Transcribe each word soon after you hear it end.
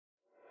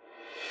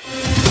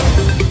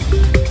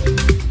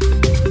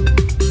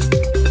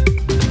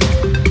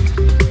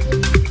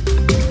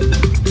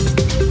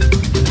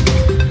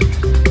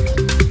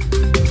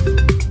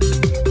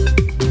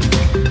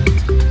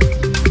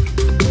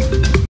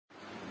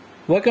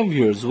Welcome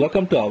viewers,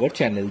 welcome to our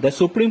channel. The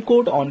Supreme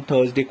Court on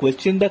Thursday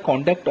questioned the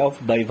conduct of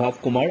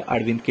Bibhav Kumar,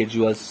 Arvind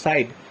Kejriwal's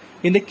side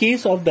in the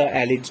case of the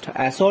alleged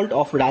assault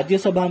of Rajya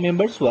Sabha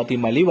member Swati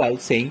Maliwal,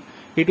 saying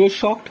it was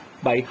shocked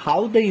by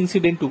how the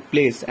incident took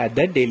place at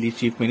the Delhi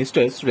Chief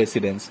Minister's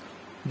residence.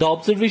 The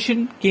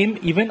observation came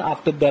even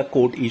after the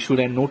court issued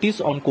a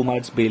notice on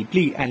Kumar's bail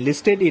plea and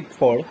listed it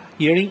for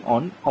hearing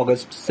on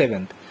August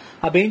 7th.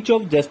 A bench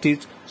of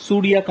Justice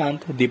Surya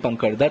Kant,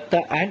 Dipankar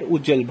Datta and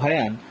Ujjal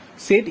Bhayan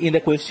said in the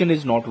question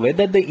is not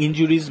whether the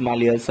injuries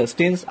Maliwal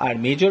sustains are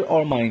major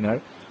or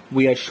minor.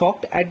 We are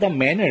shocked at the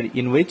manner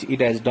in which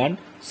it has done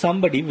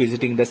somebody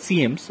visiting the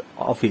CM's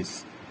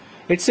office.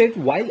 It said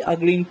while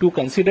agreeing to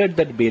consider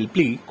that bail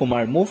plea,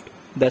 Kumar moved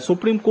the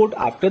Supreme Court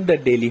after the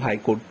Delhi High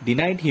Court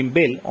denied him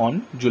bail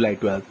on July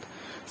 12th.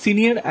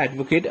 Senior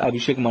advocate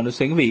Abhishek Manu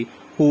Singhvi,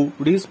 who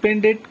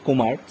represented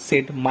Kumar,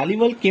 said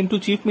Maliwal came to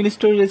Chief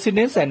Minister's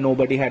residence and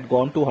nobody had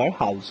gone to her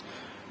house,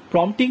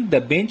 prompting the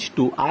bench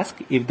to ask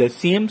if the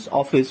CM's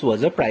office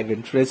was a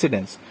private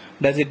residence.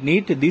 Does it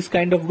need this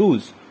kind of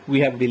rules?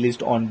 We have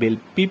released on bail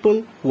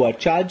people who are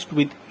charged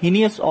with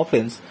heinous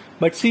offence,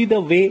 but see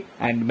the way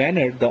and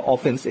manner the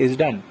offence is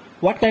done.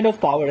 What kind of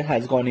power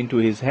has gone into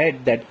his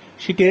head that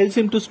she tells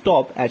him to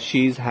stop as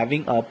she is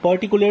having a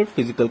particular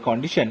physical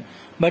condition,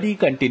 but he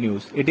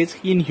continues. It is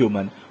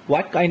inhuman.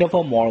 What kind of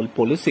a moral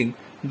policing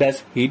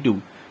does he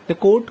do? The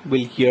court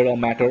will hear a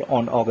matter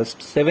on August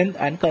 7th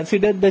and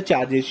consider the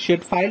charges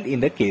sheet filed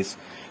in the case.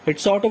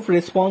 It's sort of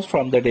response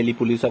from the Delhi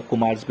police of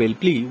Kumar's bail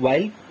plea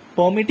while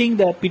permitting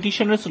the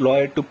petitioner's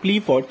lawyer to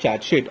plea for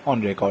charge sheet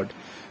on record.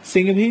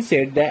 Singhvi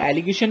said the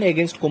allegation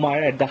against Kumar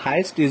at the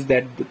highest is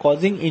that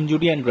causing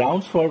injury and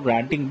grounds for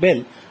granting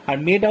bail are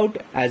made out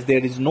as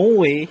there is no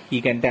way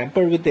he can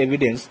tamper with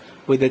evidence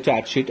with the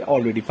charge sheet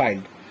already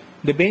filed.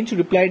 The bench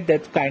replied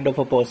that kind of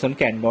a person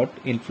cannot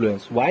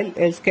influence, while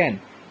else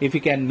can. If he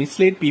can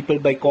mislead people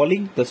by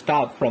calling the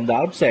staff from the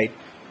outside,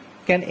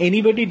 can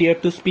anybody dare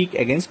to speak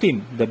against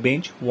him? The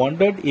bench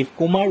wondered if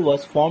Kumar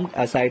was formed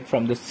aside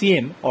from the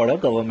CM or a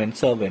government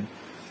servant.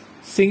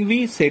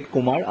 Singhvi said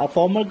Kumar, a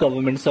former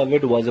government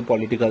servant, was a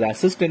political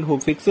assistant who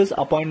fixes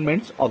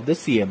appointments of the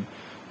CM.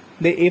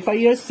 The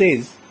FIR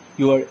says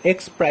you are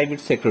ex-private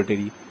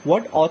secretary.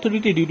 What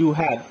authority did you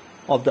have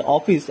of the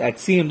office at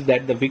CM's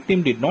that the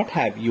victim did not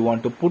have? You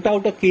want to put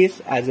out a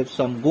case as if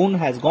some goon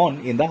has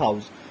gone in the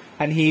house,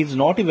 and he is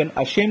not even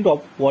ashamed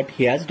of what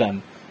he has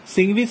done.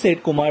 Singhvi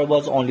said Kumar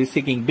was only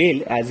seeking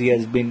bail as he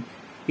has been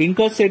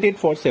incarcerated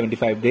for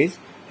 75 days.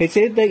 He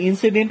said the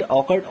incident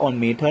occurred on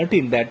May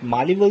 13 that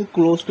Maliwal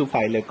closed to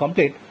file a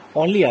complaint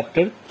only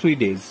after 3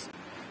 days.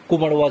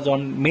 Kumar was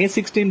on May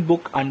 16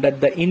 booked under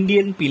the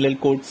Indian Penal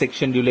Code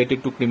section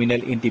related to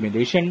criminal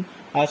intimidation,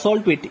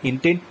 assault with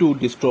intent to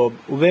disturb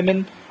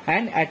women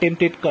and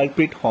attempted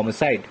culprit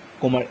homicide.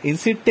 Kumar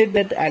insisted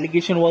that the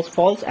allegation was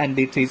false and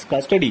that his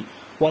custody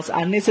was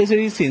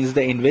unnecessary since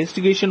the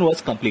investigation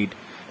was complete.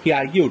 He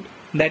argued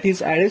that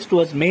his arrest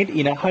was made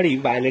in a hurry,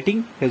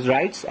 violating his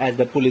rights as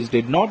the police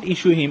did not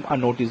issue him a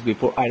notice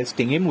before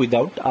arresting him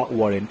without a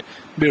warrant.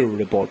 Bureau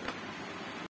Report.